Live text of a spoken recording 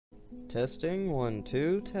Testing, 1,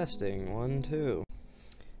 2, testing, 1, 2.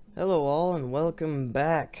 Hello all and welcome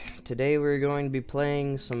back. Today we're going to be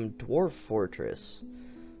playing some Dwarf Fortress.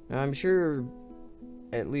 Now I'm sure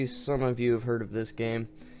at least some of you have heard of this game.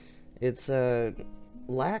 It's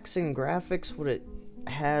lacks in graphics what it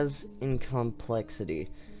has in complexity.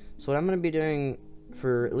 So what I'm going to be doing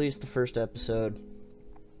for at least the first episode,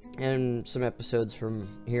 and some episodes from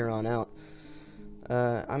here on out,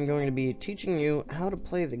 I'm going to be teaching you how to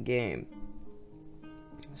play the game.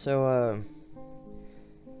 So,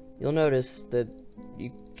 you'll notice that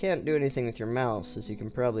you can't do anything with your mouse, as you can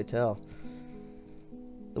probably tell.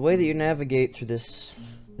 The way that you navigate through this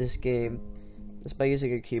game is by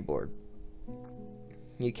using a keyboard.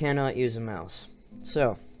 You cannot use a mouse.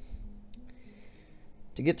 So,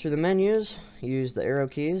 to get through the menus, use the arrow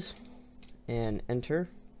keys and enter.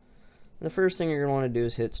 And the first thing you're going to want to do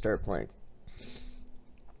is hit start playing.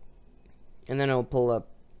 And then it'll pull up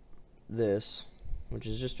this, which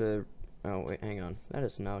is just a... oh, wait, hang on. That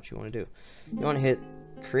is not what you want to do. You want to hit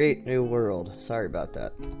create new world. Sorry about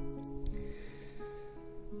that. And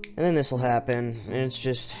then this will happen, and it's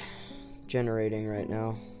just generating right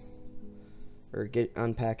now. Or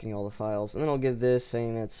unpacking all the files. And then I'll give this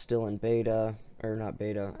saying that's still in beta, or not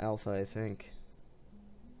beta, alpha, I think.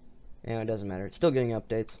 Yeah, it doesn't matter. It's still getting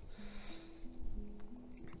updates.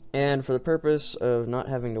 And for the purpose of not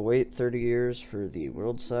having to wait 30 years for the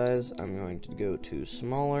world size, I'm going to go to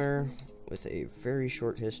smaller with a very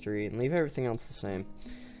short history and leave everything else the same.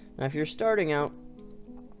 Now if you're starting out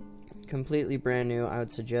completely brand new, I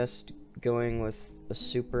would suggest going with a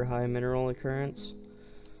super high mineral occurrence.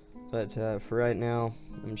 But for right now,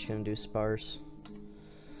 I'm just going to do sparse.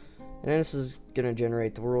 And this is going to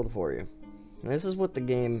generate the world for you. And this is what the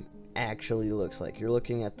game actually looks like. You're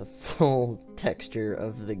looking at the full texture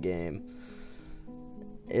of the game.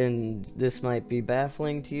 And this might be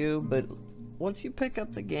baffling to you, but once you pick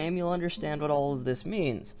up the game, you'll understand what all of this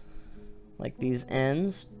means. Like these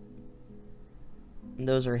ends,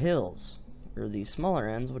 those are hills. Or these smaller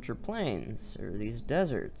ends, which are plains. Or these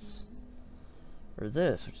deserts. Or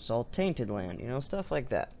this, which is all tainted land, you know, stuff like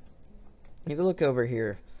that. If you look over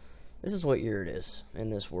here, this is what year it is in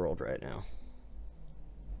this world right now.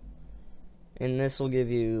 And this will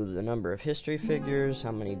give you the number of history figures,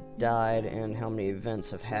 how many died, and how many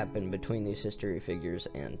events have happened between these history figures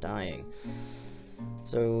and dying.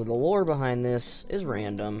 So the lore behind this is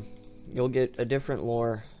random. You'll get a different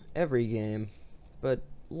lore every game, but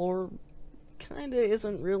lore kinda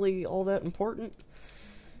isn't really all that important.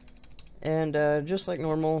 And just like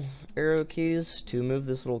normal, arrow keys to move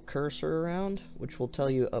this little cursor around, which will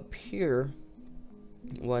tell you up here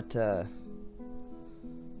what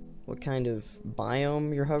kind of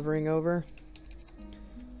biome you're hovering over.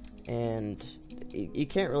 And you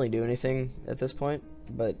can't really do anything at this point,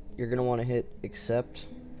 but you're going to want to hit accept,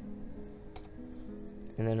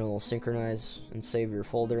 and then it will synchronize and save your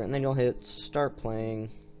folder, and then you'll hit start playing.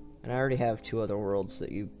 And I already have two other worlds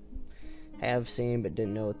that you have seen but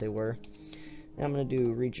didn't know what they were. And I'm going to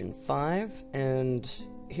do region 5, and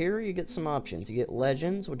here you get some options. You get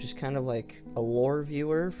legends, which is kind of like a lore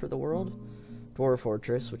viewer for the world. Dwarf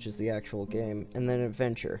Fortress, which is the actual game, and then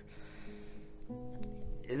adventure.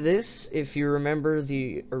 This, if you remember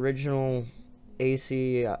the original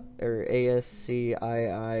ASCII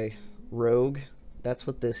Rogue, that's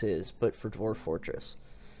what this is, but for Dwarf Fortress.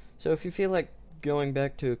 So if you feel like going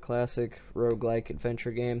back to a classic roguelike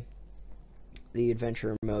adventure game, the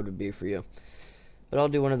adventure mode would be for you. But I'll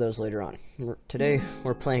do one of those later on. Today,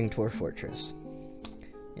 we're playing Dwarf Fortress.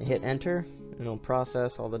 You hit enter, and it'll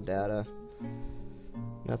process all the data.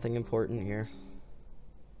 Nothing important here.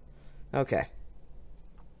 Okay.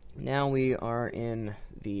 Now we are in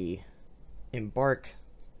the Embark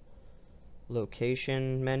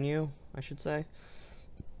location menu, I should say.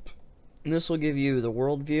 And this will give you the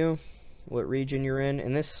world view, what region you're in,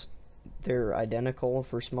 and they're identical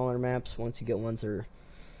for smaller maps. Once you get ones that are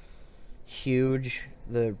huge,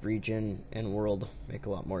 the region and world make a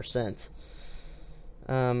lot more sense.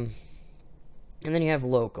 And then you have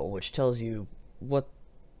local, which tells you what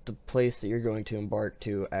the place that you're going to embark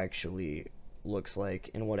to actually looks like,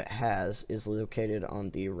 and what it has is located on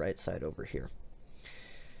the right side over here.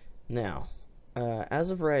 Now, as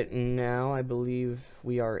of right now, I believe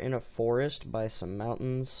we are in a forest by some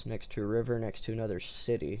mountains, next to a river, next to another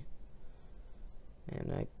city.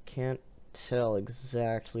 And I can't tell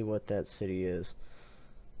exactly what that city is.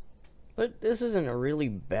 But this isn't a really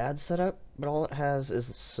bad setup, but all it has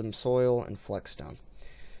is some soil and flexstone.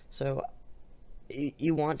 So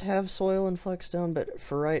you want to have soil and flexstone, but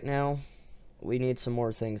for right now, we need some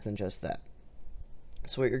more things than just that.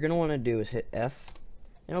 So what you're going to want to do is hit F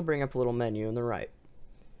It'll bring up a little menu on the right.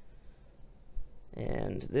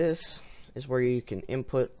 And this is where you can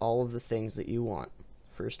input all of the things that you want.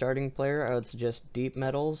 For a starting player, I would suggest deep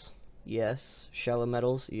metals, yes. Shallow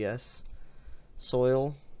metals, yes.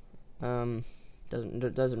 Soil,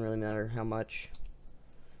 doesn't really matter how much,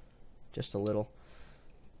 just a little.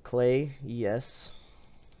 Clay, yes.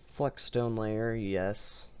 Flux stone layer,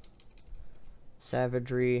 yes.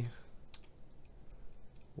 Savagery,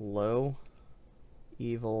 low.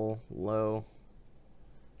 Evil, low.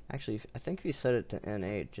 Actually, I think if you set it to NA,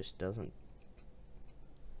 it just doesn't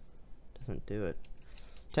do it.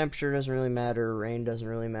 Temperature doesn't really matter. Rain doesn't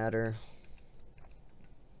really matter.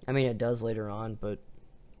 I mean, it does later on, but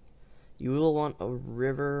you will want a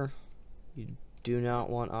river. You do not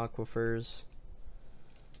want aquifers.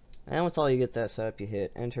 And once all you get that set up, you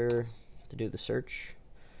hit enter to do the search.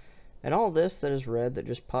 And all this that is red that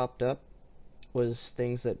just popped up was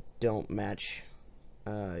things that don't match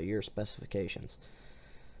your specifications.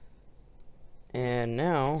 And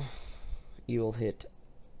now you will hit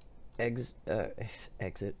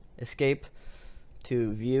escape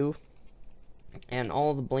to view, and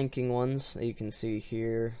all the blinking ones that you can see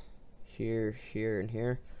here, here, here, and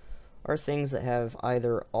here are things that have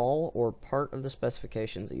either all or part of the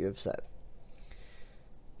specifications that you have set.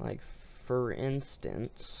 Like, for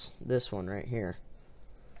instance, this one right here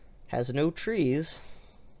has no trees.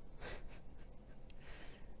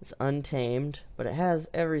 It's untamed, but it has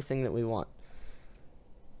everything that we want.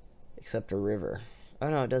 Except a river. Oh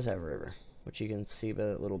no, it does have a river, which you can see by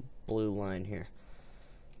that little blue line here.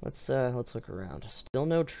 Let's look around. Still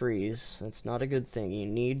no trees. That's not a good thing. You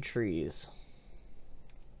need trees.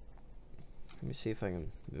 Let me see if I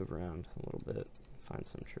can move around a little bit. Find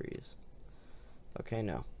some trees. Okay,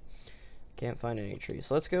 no. Can't find any trees.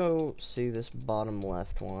 So let's go see this bottom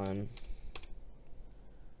left one.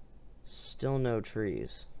 Still no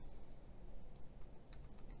trees.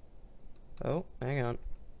 Oh, hang on.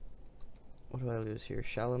 What do I lose here?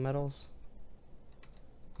 Shallow metals?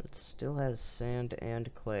 But it still has sand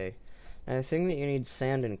and clay. And the thing that you need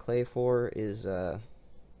sand and clay for is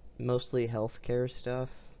mostly healthcare stuff.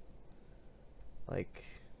 Like,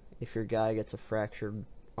 if your guy gets a fractured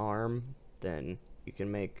arm, then you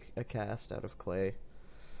can make a cast out of clay,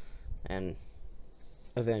 and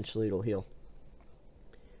eventually it'll heal.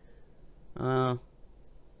 I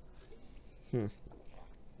think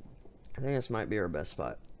this might be our best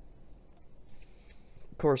spot.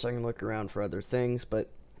 Of course, I can look around for other things, but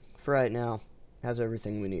for right now, it has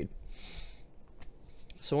everything we need.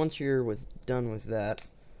 So once you're done with that,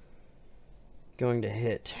 going to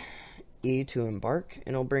hit E to embark,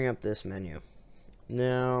 and it'll bring up this menu.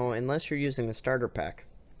 Now, unless you're using the starter pack,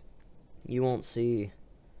 you won't see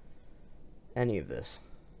any of this.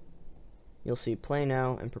 You'll see play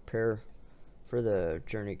now and prepare for the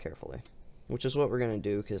journey carefully, which is what we're going to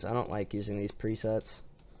do because I don't like using these presets.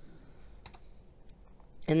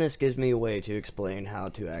 And this gives me a way to explain how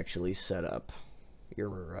to actually set up your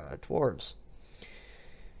dwarves.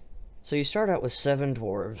 So you start out with 7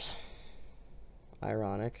 dwarves.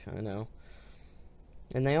 Ironic, I know.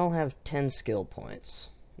 And they all have 10 skill points.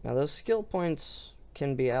 Now those skill points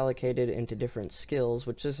can be allocated into different skills,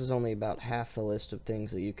 which this is only about half the list of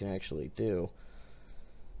things that you can actually do.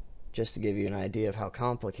 Just to give you an idea of how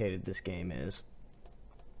complicated this game is.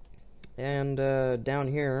 And down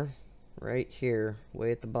here, right here,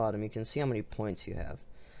 way at the bottom, you can see how many points you have.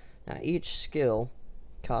 Now each skill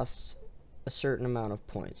costs a certain amount of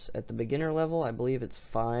points. At the beginner level, I believe it's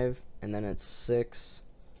 5, and then it's 6,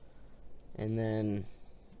 and then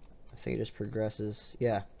I think it just progresses.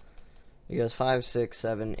 Yeah, it goes 5, 6,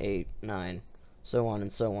 7, 8, 9, so on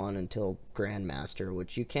and so on until Grandmaster,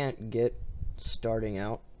 which you can't get starting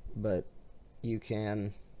out, but you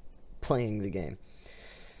can playing the game.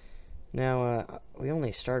 Now, we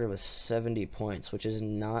only started with 70 points, which is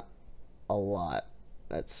not a lot.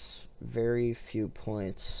 That's very few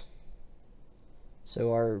points.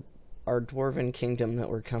 So our dwarven kingdom that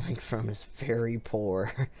we're coming from is very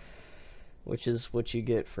poor, which is what you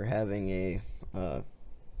get for having a,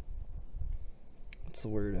 what's the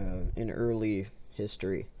word, in early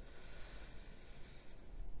history.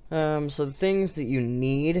 So the things that you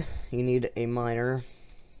need a miner,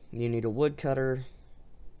 you need a woodcutter,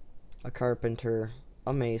 a carpenter,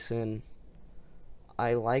 a mason.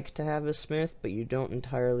 I like to have a smith, but you don't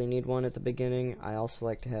entirely need one at the beginning. I also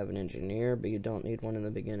like to have an engineer, but you don't need one in the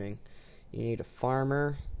beginning. You need a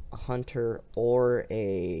farmer, a hunter, or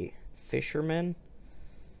a fisherman.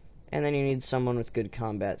 And then you need someone with good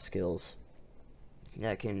combat skills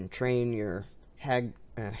that can train your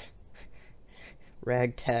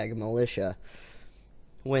ragtag militia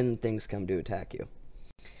when things come to attack you.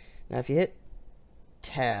 Now if you hit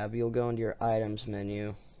tab, you'll go into your items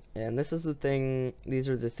menu, and this is the thing, these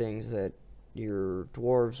are the things that your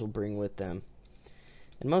dwarves will bring with them.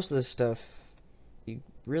 And most of this stuff you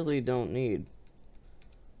really don't need.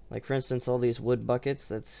 Like for instance, all these wood buckets,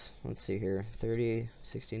 that's, let's see here, 30,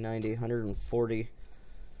 60, 90, 140.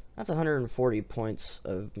 That's 140 points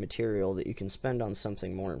of material that you can spend on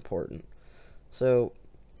something more important. So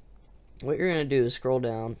what you're going to do is scroll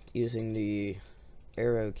down using the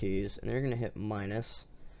arrow keys, and you're going to hit minus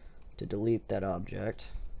to delete that object.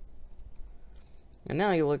 And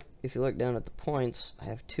now you look, if you look down at the points, I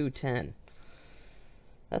have 210.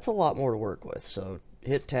 That's a lot more to work with, so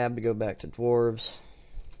hit tab to go back to dwarves.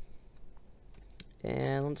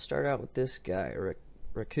 And let's start out with this guy,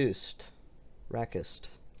 Rakust.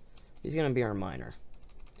 He's going to be our miner.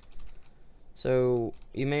 So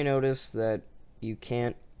you may notice that you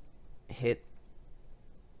can't hit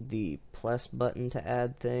the plus button to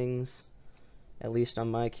add things. At least on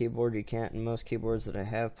my keyboard you can't. In most keyboards that I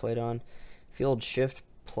have played on, if you hold shift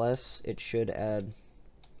plus, it should add.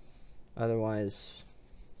 Otherwise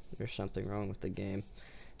there's something wrong with the game,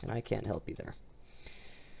 and I can't help you there.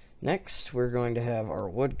 Next we're going to have our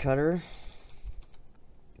woodcutter,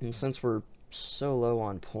 and since we're so low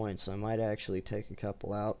on points, I might actually take a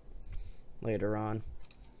couple out later on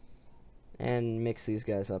and mix these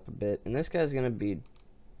guys up a bit. And this guy's gonna be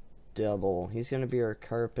double. He's gonna be our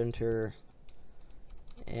carpenter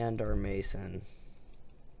and our mason.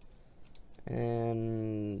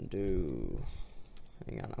 And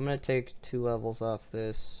hang on, I'm gonna take 2 levels off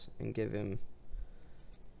this and give him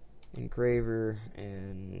engraver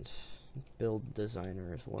and build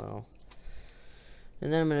designer as well.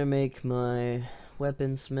 And then I'm gonna make my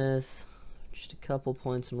weaponsmith, just a couple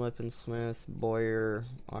points in weaponsmith, bowyer,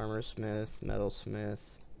 armorsmith, metalsmith,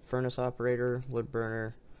 furnace operator, wood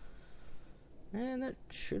burner, and that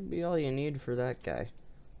should be all you need for that guy.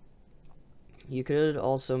 You could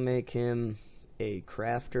also make him a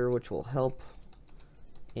crafter, which will help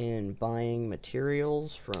in buying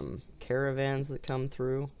materials from caravans that come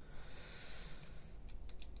through,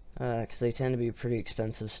 because they tend to be pretty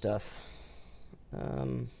expensive stuff.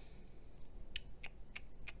 I'm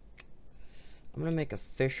gonna make a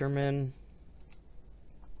fisherman,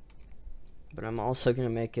 but I'm also gonna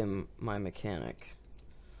make him my mechanic.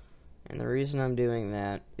 And the reason I'm doing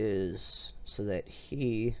that is so that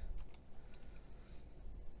he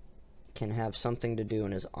can have something to do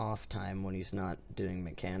in his off time when he's not doing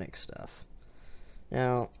mechanic stuff.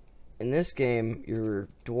 Now, in this game, your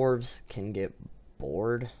dwarves can get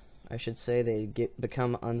bored. I should say they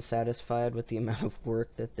become unsatisfied with the amount of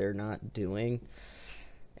work that they're not doing,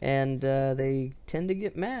 and they tend to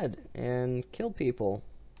get mad and kill people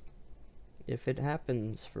if it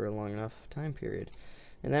happens for a long enough time period.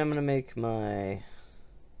 And then I'm gonna make my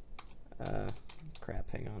crap,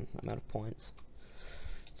 hang on, I'm out of points.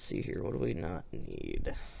 Let's see here, what do we not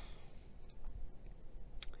need?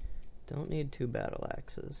 Don't need 2 battle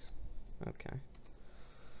axes. Okay.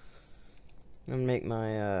 I'm gonna make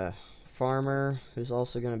my farmer, who's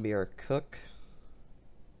also gonna be our cook.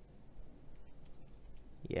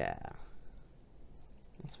 Yeah.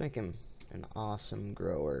 Let's make him an awesome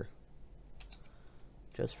grower,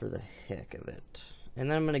 just for the heck of it. And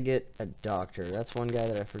then I'm gonna get a doctor. That's one guy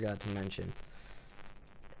that I forgot to mention.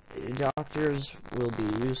 Doctors will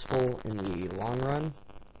be useful in the long run,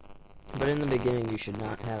 but in the beginning you should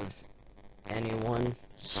not have anyone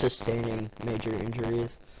sustaining major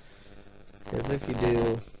injuries, because if you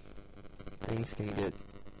do, things can get,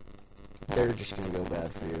 they're just gonna go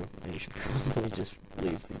bad for you, and you should probably just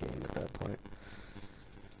leave the game at that point.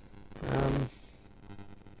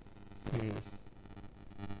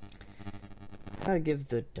 Gotta give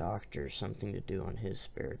the doctor something to do on his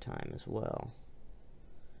spare time as well.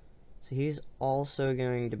 So he's also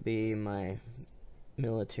going to be my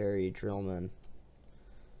military drillman.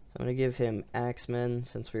 So I'm gonna give him axemen,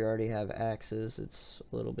 since we already have axes, it's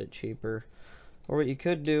a little bit cheaper. Or what you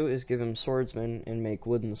could do is give him swordsmen and make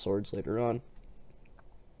wooden swords later on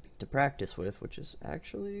to practice with, which is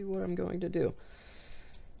actually what I'm going to do.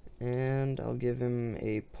 And I'll give him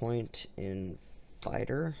a point in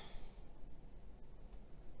fighter.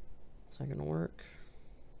 Is that gonna work?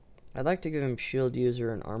 I'd like to give him shield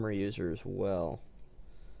user and armor user as well.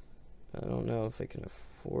 I don't know if I can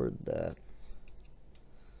afford that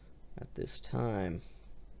at this time.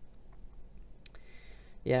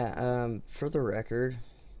 Yeah, for the record,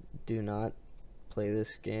 do not play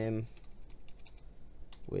this game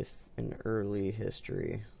with an early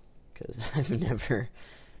history, because I've never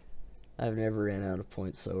ran out of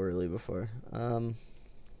points so early before. I'm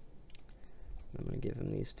gonna give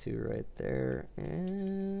him these 2 right there,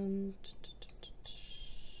 and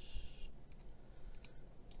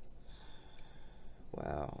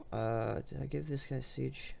Did I give this guy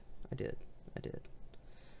siege? I did. I'm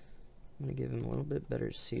gonna give him a little bit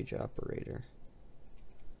better siege operator.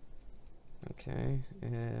 Okay,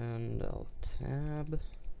 and I'll tab.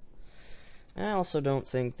 And I also don't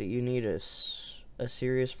think that you need a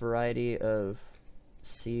serious variety of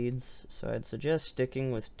seeds, so I'd suggest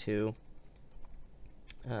sticking with 2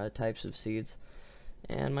 types of seeds.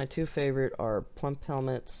 And my 2 favorite are plump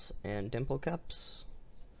helmets and dimple cups,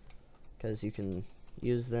 because you can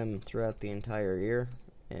use them throughout the entire year,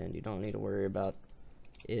 and you don't need to worry about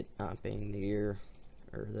it not being the year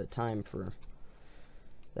or the time for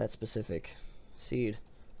that specific seed.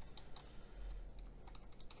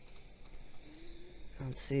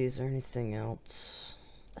 Let's see, is there anything else?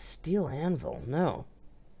 A steel anvil? No.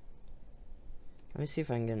 Let me see if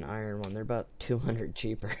I can get an iron one. They're about 200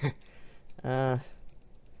 cheaper.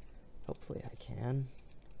 Hopefully I can.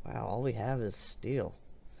 Wow, all we have is steel.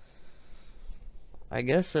 I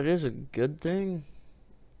guess that is a good thing.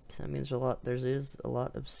 That means there is a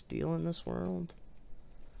lot of steel in this world.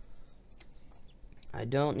 I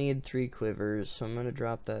don't need 3 quivers, so I'm going to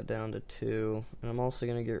drop that down to 2. And I'm also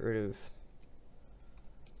going to get rid of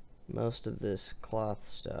most of this cloth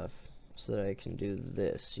stuff so that I can do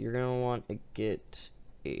this. You're going to want to get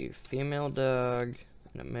a female dog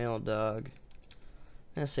and a male dog.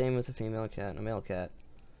 And the same with a female cat and a male cat.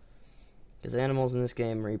 Because animals in this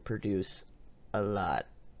game reproduce a lot.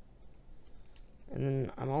 And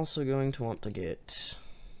then I'm also going to want to get...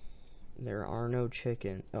 There are no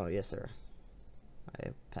chicken. Oh, yes, there are.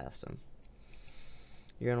 I passed them.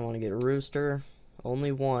 You're going to want to get a rooster.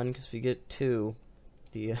 Only 1, because if you get 2,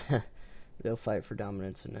 they'll fight for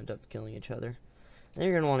dominance and end up killing each other. Then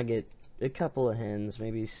you're going to want to get a couple of hens,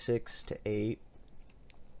 maybe 6 to 8.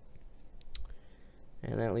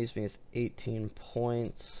 And that leaves me with 18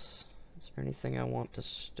 points. Is there anything I want to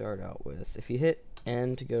start out with? If you hit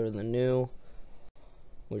N to go to the new,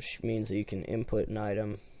 which means that you can input an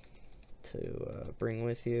item to bring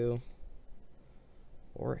with you.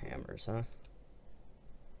 Or hammers, huh?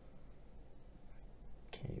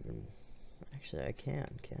 Can't even... Actually, I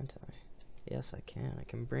can, can't I? Yes, I can. I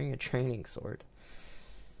can bring a training sword.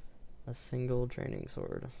 A single training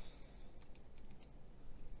sword.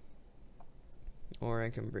 Or I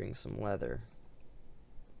can bring some leather.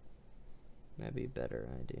 That'd be a better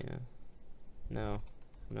idea. No.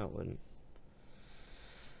 No, it wouldn't.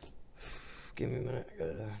 Give me a minute. I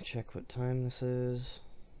gotta check what time this is.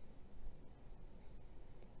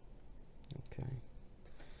 Okay.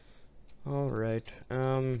 Alright.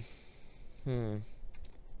 Okay.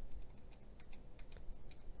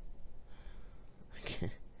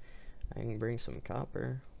 I can bring some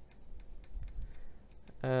copper.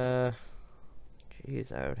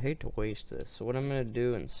 Jeez, I would hate to waste this. So what I'm gonna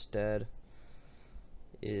do instead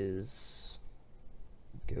is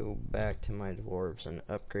go back to my dwarves and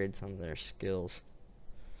upgrade some of their skills.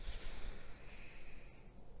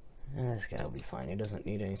 This guy will be fine. He doesn't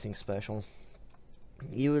need anything special.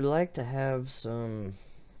 You would like to have some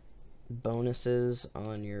bonuses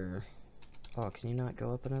on your... Oh, can you not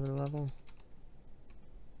go up another level?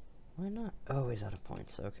 Why not? Oh, he's out of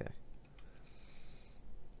points. Okay.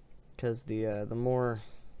 Because the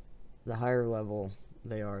higher level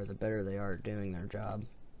they are, the better they are at doing their job.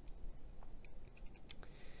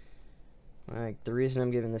 Like, the reason I'm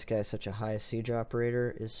giving this guy such a high siege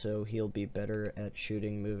operator is so he'll be better at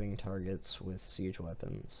shooting moving targets with siege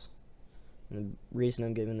weapons. And the reason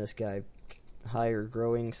I'm giving this guy higher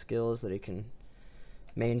growing skills is that he can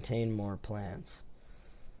maintain more plants.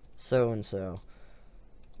 So and so.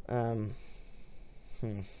 What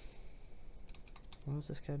was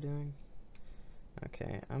this guy doing?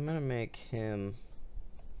 Okay, I'm gonna make him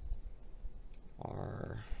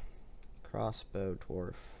our crossbow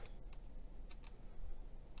dwarf.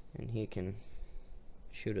 And he can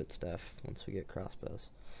shoot at stuff once we get crossbows.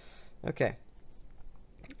 Okay.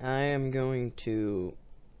 I am going to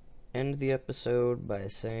end the episode by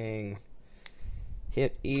saying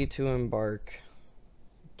hit E to embark,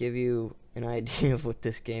 give you an idea of what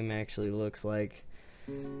this game actually looks like,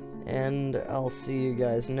 and I'll see you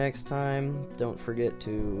guys next time. Don't forget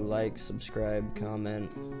to like, subscribe,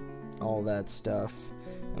 comment, all that stuff.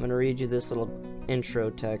 I'm going to read you this little intro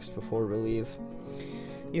text before we leave.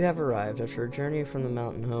 You have arrived after a journey from the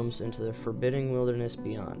mountain homes into the forbidding wilderness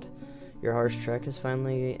beyond. Your harsh trek has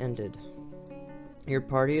finally ended. Your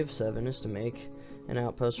party of 7 is to make an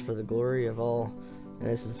outpost for the glory of all, and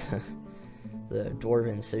this is the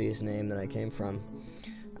dwarven city's name that I came from,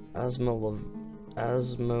 Asmolurvad.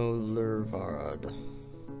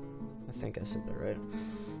 I think I said that right.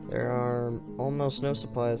 There are almost no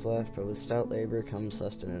supplies left, but with stout labor comes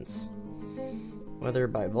sustenance. Whether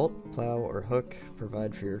by bolt, plow, or hook,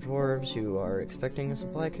 provide for your dwarves who are expecting a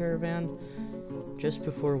supply caravan just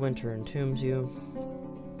before winter entombs you.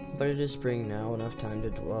 But it is spring now, enough time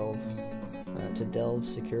to delve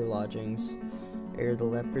secure lodgings, ere the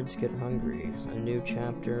leopards get hungry. A new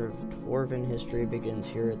chapter of dwarven history begins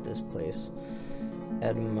here at this place.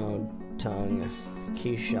 Edmontung,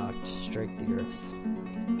 Keyshocked, strike the earth.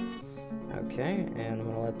 Okay, and I'm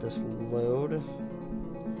gonna let this load.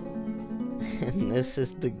 And this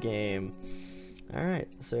is the game. Alright,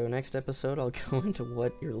 so next episode I'll go into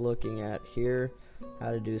what you're looking at here,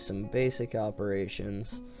 how to do some basic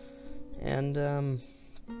operations, and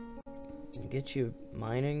get you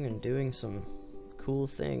mining and doing some cool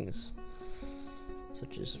things,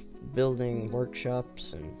 such as building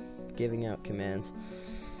workshops and giving out commands.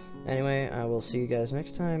 Anyway, I will see you guys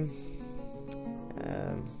next time.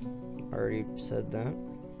 Already said that.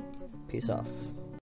 Peace off.